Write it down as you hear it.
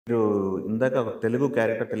మీరు ఇందాక ఒక తెలుగు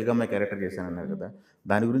క్యారెక్టర్, తెలుగు అమ్మాయి క్యారెక్టర్ చేశానన్నారు కదా!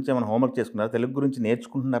 దాని గురించి ఏమైనా హోంవర్క్ చేసుకున్నారా? తెలుగు గురించి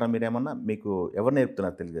నేర్చుకుంటున్నారా మీరేమన్నా? మీకు ఎవరు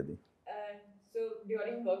నేర్పుతున్నారు తెలుగది? So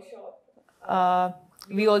during workshop, uh,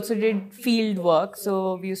 we also did field work. So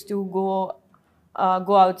we used to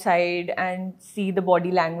go outside and see the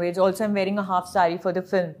body language. Also, I'm wearing a half sari for the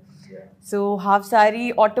film. Yeah. So half sari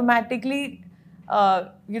automatically,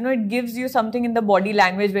 it gives you something in the body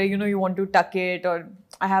language where you want to tuck it, or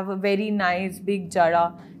I have a very nice big jara.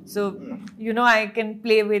 So I can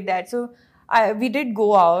play with that. So we did go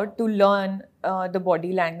out to learn the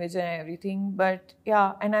body language and everything. But yeah,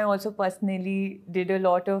 and I also personally did a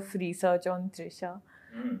lot of research on Trisha.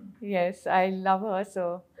 Yes, I love her so.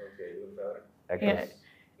 Okay, your favorite Yeah. actress.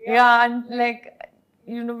 Yeah, and like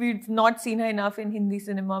we've not seen her enough in Hindi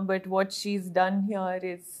cinema, but what she's done here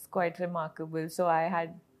is quite remarkable. So I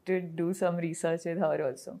had to do some research with her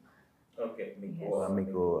also. Okay.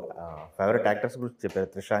 మీకు favourite actors గురించి చెప్పారు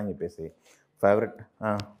త్రిష అని చెప్పేసి. Favourite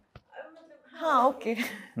Okay.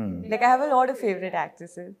 Like I have a lot of favorite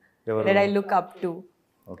actresses that I look up to.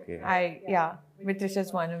 Okay. But Trisha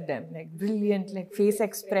is one of them. Like brilliant, like face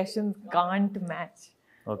expressions can't match.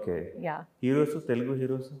 Okay. Yeah. Heroes, Telugu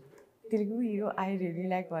heroes? Telugu hero, I really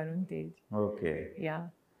like Varun Tej. Okay. Yeah.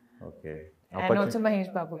 Okay. And also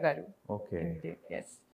Mahesh Babu Garu. Okay. Yes.